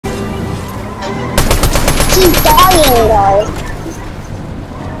He's dying though.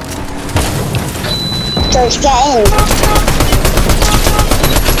 George, get in.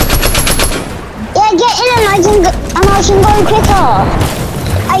 Yeah, get in and I can go quicker.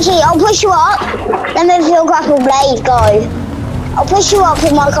 Actually, I'll push you up. Then with your grapple blade, go. I'll push you up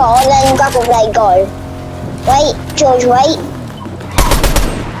in my car, then grapple blade, go. Wait, George, wait.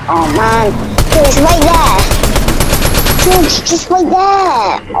 Oh man, George, wait there. George, just wait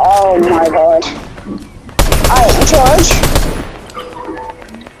there. Oh my god. Alright, George.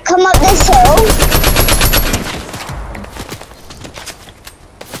 Come up this hill.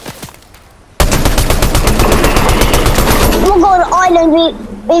 Oh my god, island,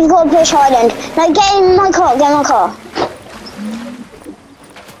 we've got to push island. Now get in my car, get in my car.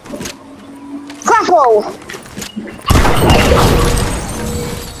 Grapple.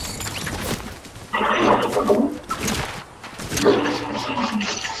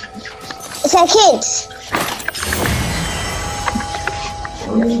 It's our kids.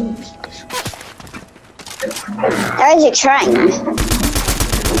 There is a train.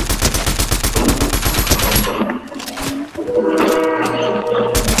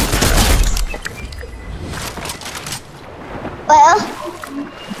 Well,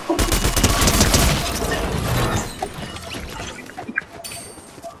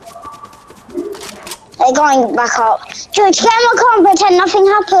 they're going back up. George, get in my car and pretend nothing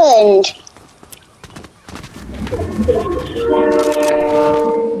happened.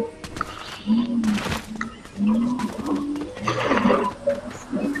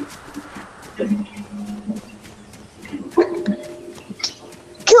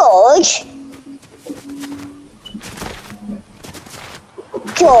 George?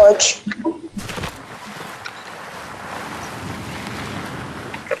 George?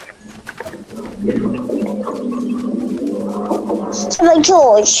 But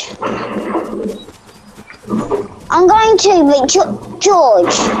George, I'm going to, but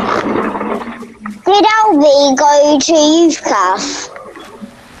George, did Albie go to youth class?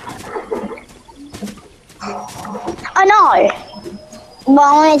 I know, but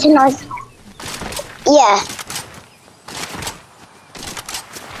I wanted to know. Yeah.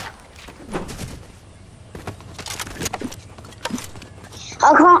 I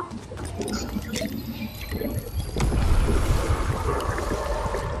can't.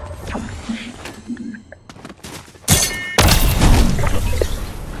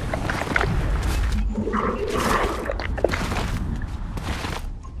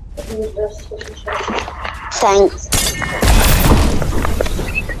 Thanks.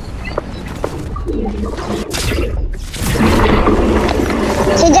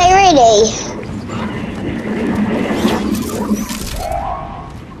 Did they really?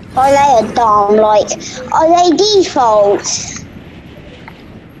 Are they a dumb? Like, are they defaults?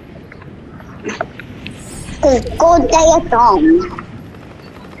 Cause God, they are dumb.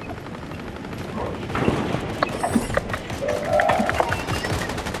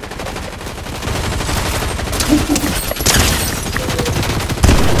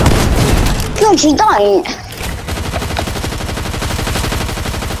 George, you don't.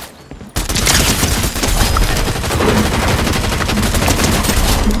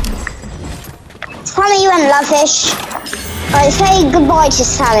 Sammy, you went lovish. Alright, say goodbye to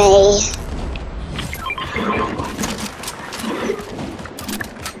Sammy.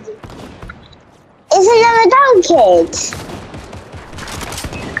 Isn't there a dumb kid?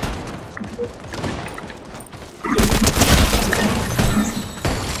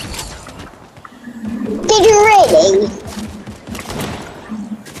 Did you really?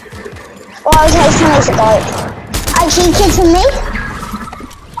 Well, okay, Sammy's a goat. Actually, kids and me.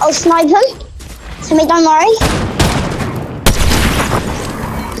 I'll snipe him. Sammy, don't worry.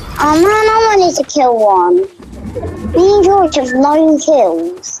 Oh man, I wanted to kill one. Me and George have 9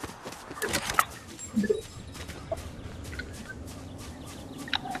 kills.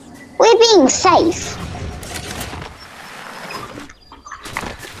 We're being safe.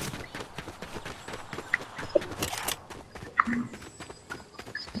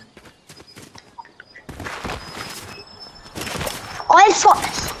 I've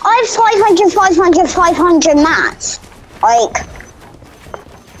 500 mats. Like,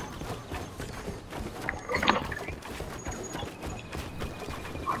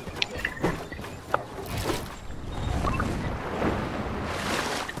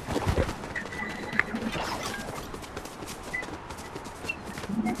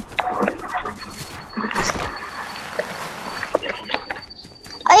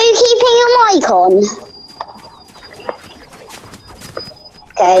 are you keeping your mic on?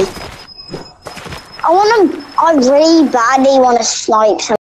 Okay. I really badly want to snipe some.